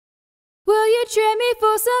trade me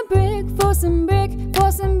for some brick, for some brick, for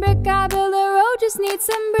some brick? I build a road, just need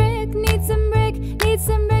some brick, need some brick, need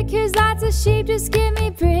some brick. Here's lots of sheep, just give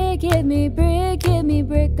me brick, give me brick, give me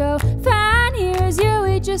brick. Oh, fine, here's your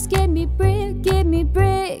way, just give me brick, give me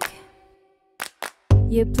brick.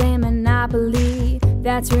 You play Monopoly,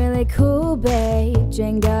 that's really cool, babe.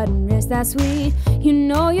 Jenga and Risk, that's sweet. You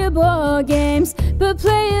know your board games, but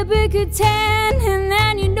play a big Catan, and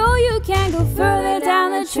then you know you can go further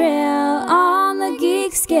down the trail on the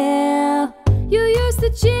geek scale. You used to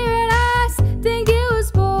cheer at us, think it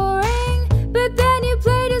was boring, but then you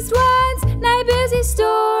played just once, night busy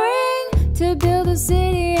storing to build a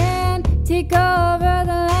city and take over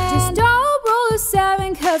the land. Just don't roll a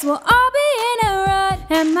 7, cause we'll all be in a rut.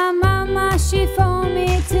 And my mama, she phoned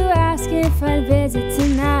me to ask if I'd visit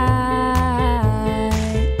tonight,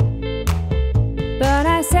 but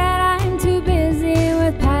I said I'm too busy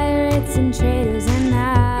with pirates and traders and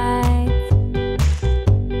knights.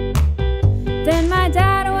 Then my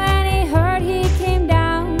dad, when he heard, he came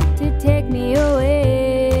down to take me away.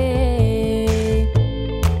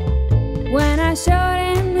 When I showed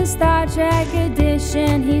him the Star Trek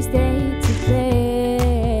edition, he stayed to play.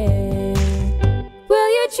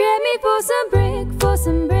 Trade me for some brick, for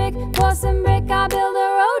some brick, for some brick. I'll build a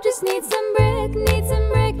road, just need some brick, need some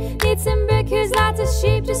brick, need some brick. Here's lots of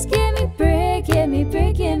sheep, just give me brick, give me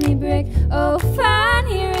brick, give me brick. Oh, fine,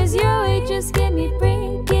 here is your way, just give me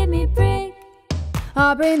brick, give me brick.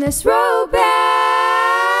 I'll bring this road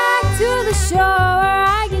back to the shore where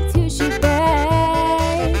I get to sheep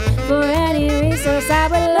bag for any resource I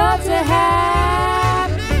would love to have.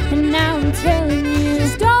 And now I'm telling you,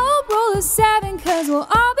 just don't roll a 7, cause we'll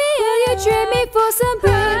all trade me for some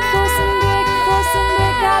brick, for some brick, for some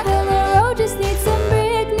brick. I'll build a road, just need some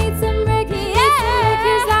brick, need some brick, need some brick.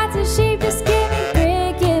 Here's lots of sheep, just give me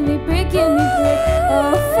brick, give me brick, give me brick.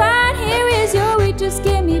 Oh, fine, here is your way, just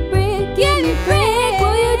give me brick, give me brick.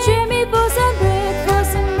 Will you trade me for some brick, for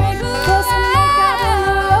some brick, for some brick? I'll build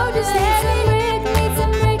a road, just need some brick, need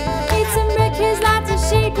some brick, need some brick. Here's lots of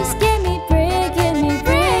sheep, just give me brick, give me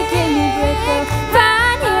brick, give me brick. Oh,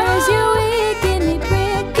 fine, here is your way, give me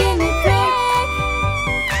brick, give me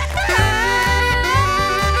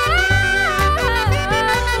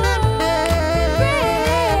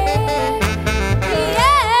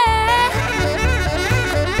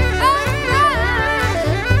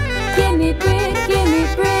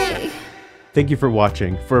brick. Thank you for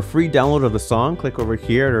watching. For a free download of the song, click over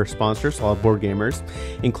here at our sponsor, solidboardgamers,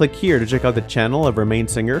 and click here to check out the channel of our main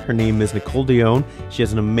singer. Her name is Nicole Dion. She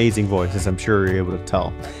has an amazing voice, as I'm sure you're able to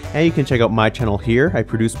tell. And you can check out my channel here. I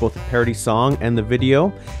produce both the parody song and the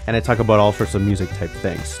video, and I talk about all sorts of music type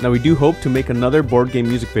things. Now, we do hope to make another board game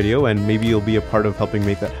music video, and maybe you'll be a part of helping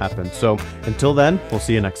make that happen. So until then, we'll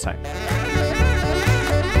see you next time.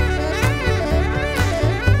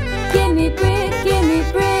 Give me